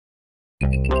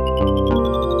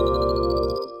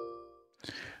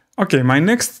Okay, my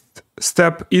next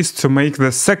step is to make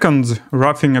the second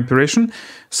roughing operation.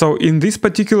 So in this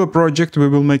particular project we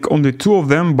will make only 2 of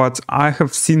them, but I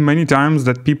have seen many times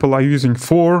that people are using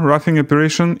 4 roughing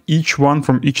operations, each one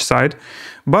from each side.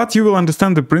 But you will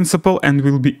understand the principle and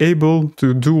will be able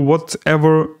to do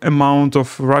whatever amount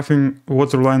of roughing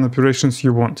waterline operations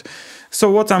you want.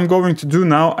 So what I'm going to do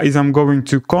now is I'm going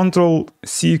to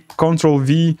Ctrl+C,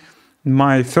 Ctrl+V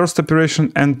my first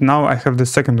operation, and now I have the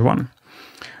second one.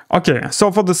 Okay,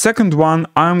 so for the second one,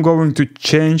 I'm going to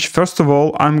change, first of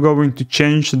all, I'm going to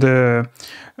change the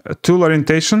tool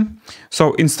orientation.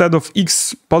 So instead of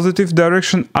X positive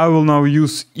direction, I will now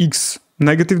use X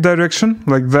negative direction,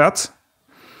 like that.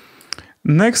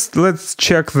 Next, let's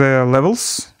check the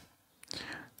levels.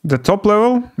 The top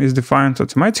level is defined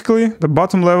automatically. The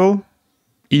bottom level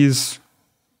is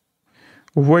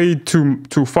way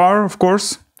too far, of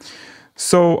course.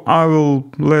 So I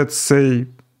will, let's say,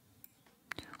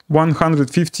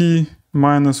 150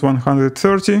 minus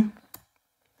 130,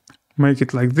 make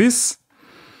it like this.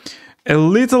 A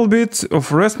little bit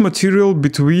of rest material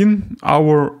between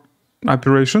our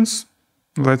operations.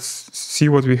 Let's see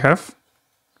what we have.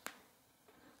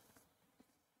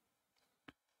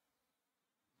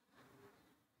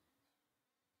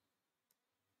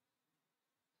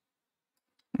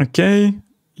 Okay,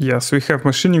 yes, we have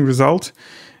machining result.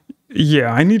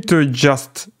 Yeah, I need to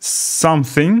adjust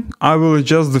something. I will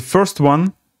adjust the first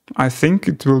one. I think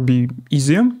it will be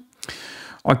easier.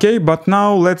 Okay, but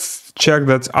now let's check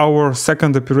that our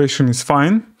second operation is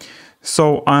fine.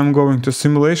 So I'm going to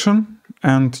simulation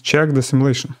and check the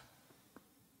simulation.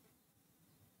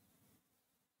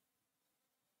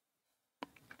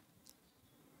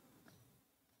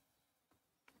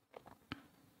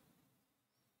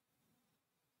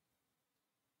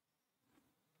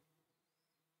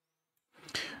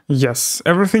 Yes,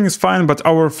 everything is fine, but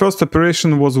our first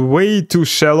operation was way too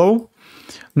shallow.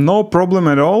 No problem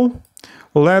at all.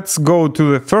 Let's go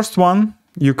to the first one.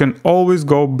 You can always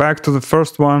go back to the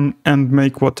first one and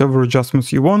make whatever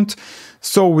adjustments you want.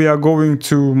 So we are going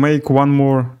to make one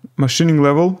more machining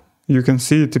level. You can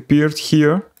see it appeared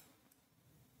here.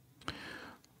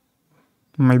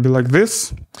 Maybe like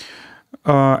this.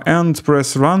 And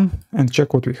press run and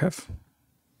check what we have.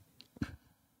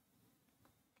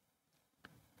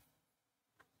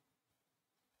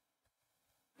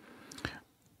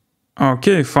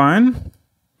 Okay, fine.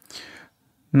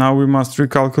 Now we must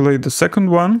recalculate the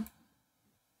second one.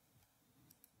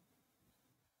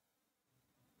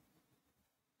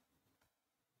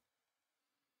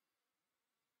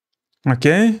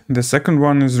 Okay, the second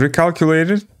one is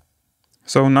recalculated.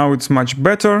 So now it's much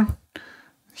better.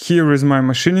 Here is my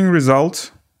machining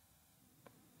result.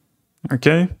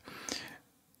 Okay.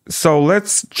 So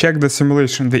let's check the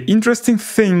simulation. The interesting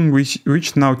thing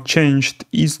which now changed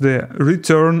is the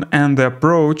return and the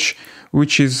approach,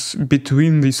 which is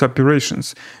between these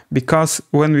operations. Because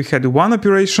when we had one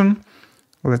operation,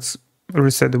 let's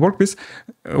reset the workpiece.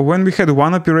 When we had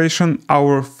one operation,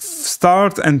 our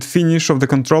start and finish of the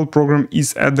control program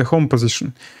is at the home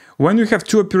position. When we have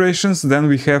 2 operations, then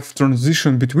we have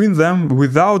transition between them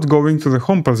without going to the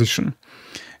home position.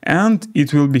 And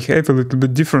it will behave a little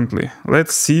bit differently.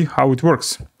 Let's see how it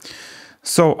works.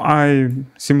 So I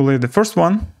simulate the first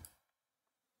one.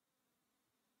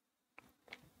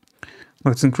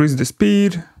 Let's increase the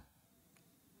speed.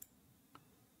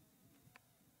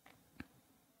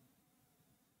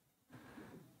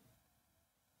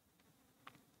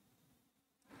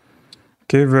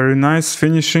 Okay, very nice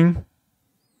finishing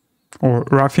or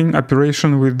roughing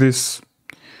operation with this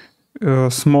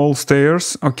small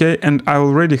stairs. Okay, and I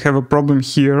already have a problem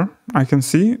here. I can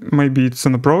see maybe it's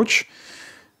an approach.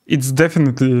 It's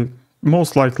definitely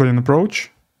most likely an approach,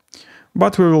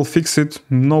 but we will fix it,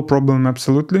 no problem,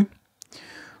 absolutely.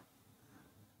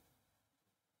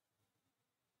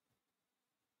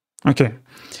 Okay,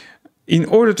 in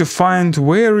order to find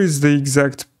where is the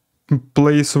exact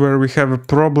place where we have a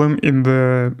problem in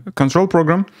the control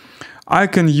program, I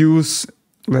can use,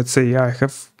 let's say I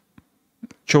have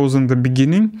chosen the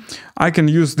beginning, I can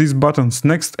use these buttons,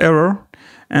 next error,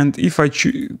 and if I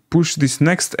push this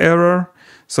next error,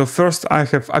 so first I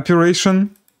have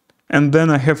operation, and then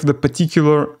I have the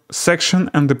particular section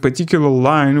and the particular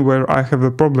line where I have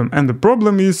a problem, and the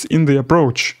problem is in the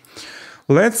approach.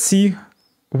 Let's see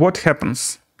what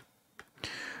happens.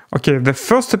 Okay, the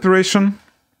first operation,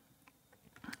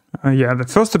 the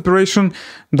first operation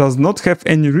does not have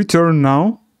any return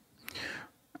now,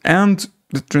 and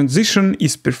the transition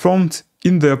is performed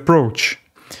in the approach.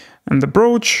 And the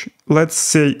approach let's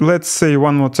say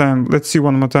one more time. Let's see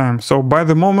one more time. So by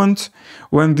the moment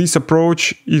when this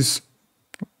approach is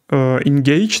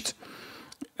engaged,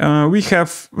 we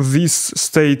have this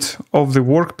state of the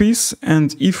workpiece,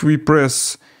 and if we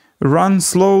press run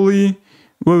slowly,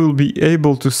 we will be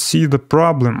able to see the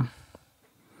problem.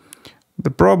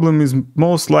 The problem is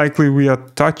most likely we are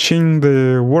touching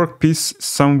the workpiece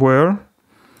somewhere.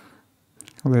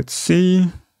 Let's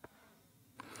see.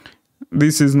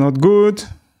 This is not good.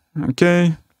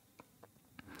 Okay.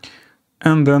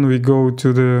 And then we go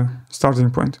to the starting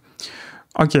point.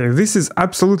 Okay, this is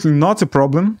absolutely not a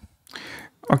problem.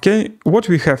 Okay, what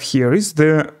we have here is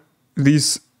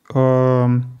this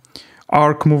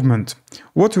arc movement.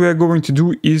 What we are going to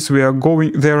do is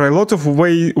there are a lot of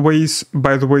ways,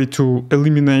 by the way, to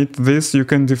eliminate this. You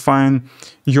can define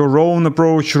your own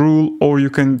approach rule, or you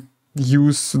can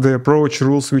use the approach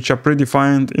rules which are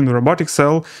predefined in the robotic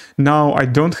cell. Now I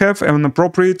don't have an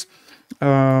appropriate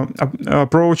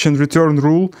approach and return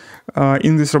rule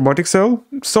in this robotic cell,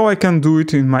 so I can do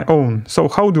it in my own. So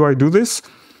how do I do this?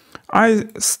 I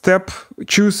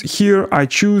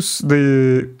choose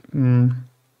the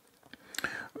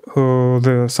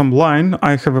some line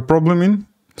I have a problem in.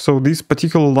 So this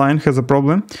particular line has a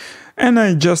problem, and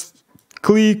I just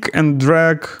click and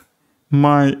drag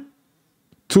my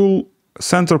tool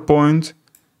center point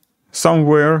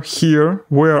somewhere here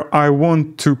where I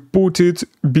want to put it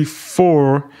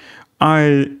before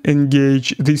I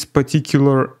engage this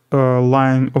particular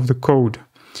line of the code,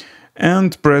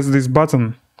 and press this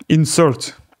button,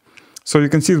 insert. So you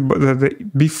can see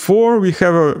that before we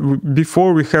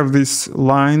have this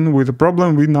line with a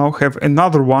problem, we now have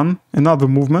another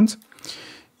movement.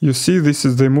 You see, this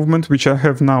is the movement which I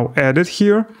have now added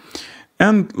here.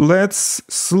 And let's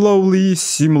slowly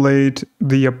simulate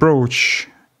the approach.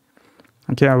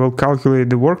 Okay, I will calculate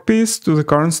the workpiece to the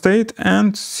current state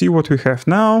and see what we have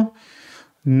now.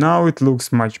 Now it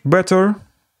looks much better.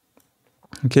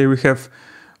 Okay,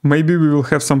 maybe we will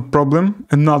have some problem,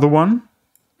 another one.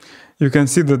 You can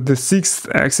see that the 6th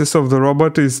axis of the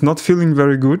robot is not feeling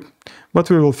very good, but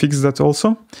we will fix that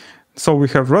also. So we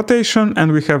have rotation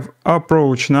and we have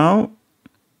approach now.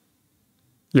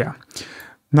 Yeah,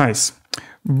 nice.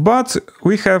 But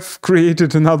we have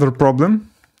created another problem,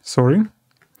 sorry,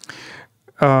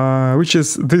 which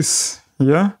is this,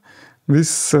 yeah?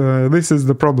 This is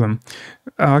the problem.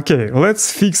 Okay,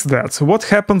 let's fix that. What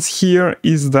happens here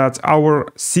is that our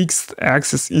 6th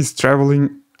axis is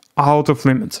traveling out of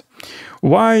limit.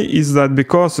 Why is that?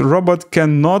 Because robot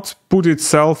cannot put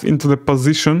itself into the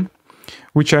position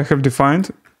which I have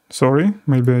defined. Sorry,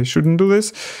 maybe I shouldn't do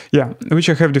this. Yeah, which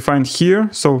I have defined here.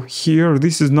 So here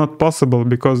this is not possible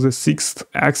because the 6th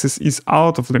axis is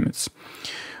out of limits.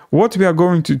 What we are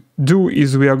going to do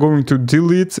is we are going to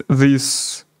delete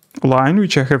this line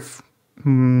which I have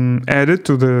added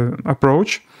to the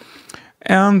approach,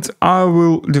 and I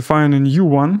will define a new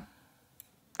one.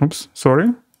 Oops, sorry.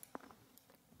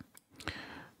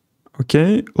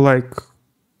 Okay, like,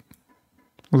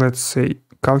 let's say,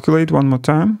 calculate one more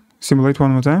time, simulate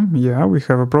one more time. Yeah, we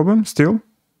have a problem still.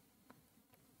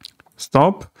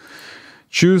 Stop.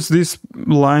 Choose this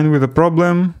line with a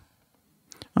problem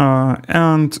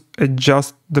and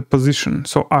adjust the position.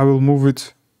 So I will move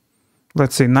it,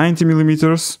 let's say 90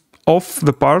 millimeters off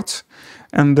the part,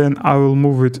 and then I will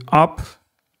move it up,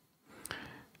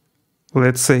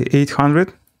 let's say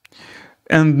 800.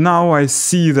 And now I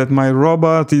see that my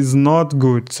robot is not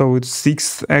good, so its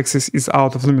 6th axis is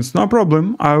out of limits. No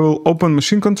problem, I will open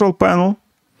machine control panel.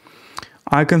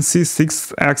 I can see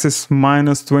 6th axis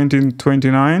minus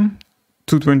 229,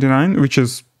 which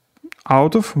is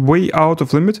way out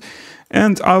of limit.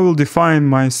 And I will define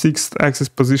my 6th axis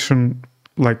position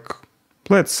like,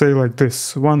 let's say like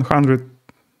this,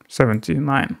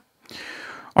 179.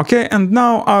 Okay, and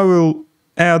now I will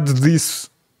add this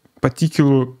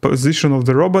particular position of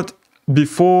the robot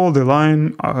before the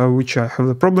line which I have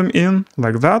the problem in,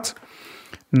 like that.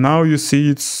 Now you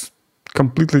see it's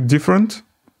completely different.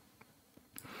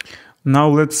 Now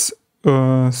let's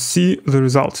see the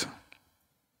result.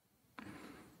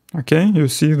 Okay, you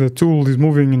see the tool is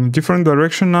moving in a different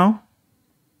direction now.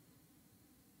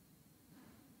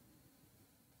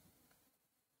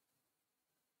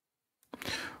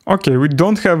 Okay, we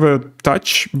don't have a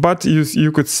touch, but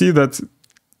you could see that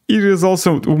it is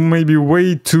also maybe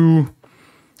way too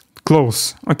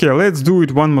close. Okay, let's do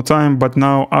it one more time, but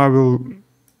now I will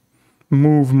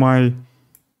move my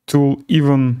tool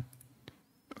even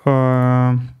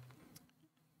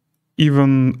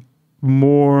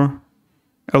more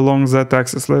along that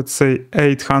axis. Let's say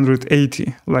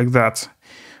 880, like that.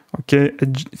 Okay,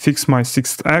 fix my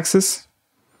 6th axis.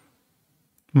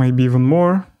 maybe even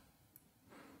more.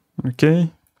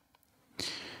 Okay.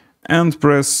 And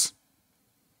press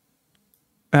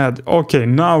add. Okay,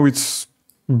 now it's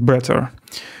better.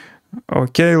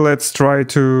 Okay, let's try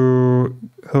to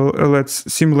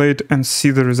let's simulate and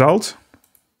see the result.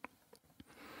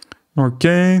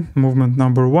 Okay, movement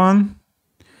number 1.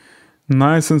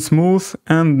 Nice and smooth,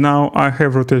 and now I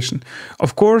have rotation.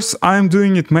 Of course, I'm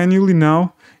doing it manually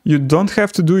now. You don't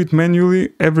have to do it manually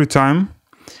every time,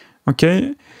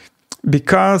 okay?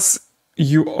 Because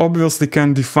you obviously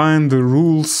can define the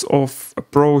rules of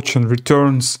approach and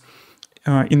returns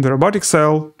in the robotic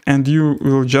cell, and you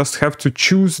will just have to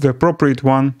choose the appropriate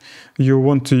one you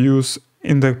want to use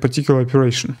in the particular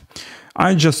operation.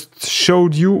 I just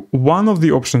showed you one of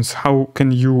the options. How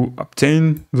can you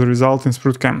obtain the result in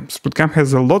SprutCAM? SprutCAM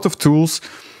has a lot of tools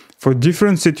for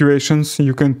different situations.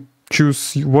 You can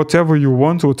choose whatever you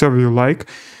want, whatever you like.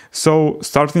 So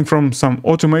starting from some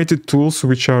automated tools,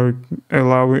 which are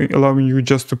allowing you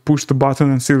just to push the button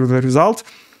and see the result,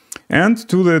 and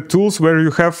to the tools where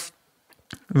you have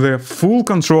the full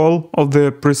control of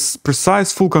the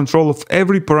precise full control of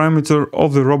every parameter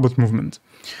of the robot movement.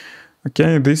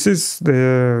 Okay, this is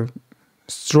the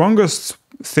strongest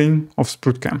thing of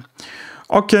SprutCAM.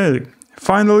 Okay,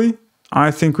 finally, I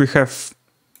think we have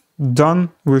done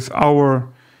with our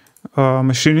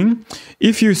machining.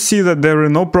 If you see that there are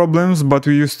no problems, but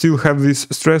you still have this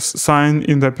stress sign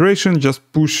in the operation, just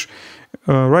push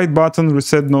right button,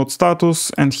 reset node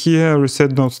status, and here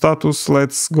reset node status.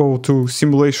 Let's go to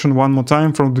simulation one more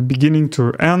time from the beginning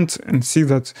to end and see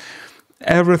that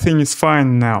everything is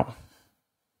fine now.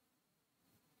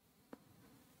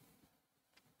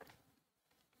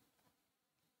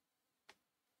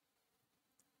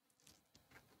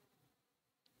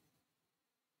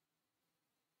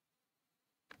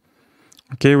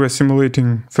 Okay, we're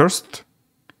simulating first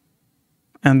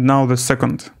and now the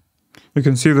second. You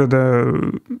can see that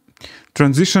the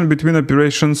transition between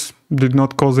operations did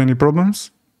not cause any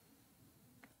problems.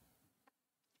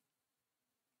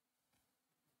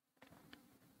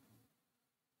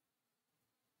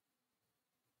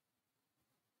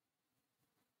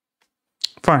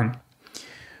 Fine.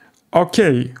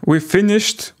 Okay, we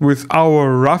finished with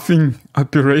our roughing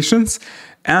operations,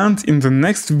 and in the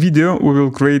next video we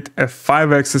will create a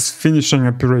 5-axis finishing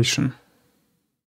operation.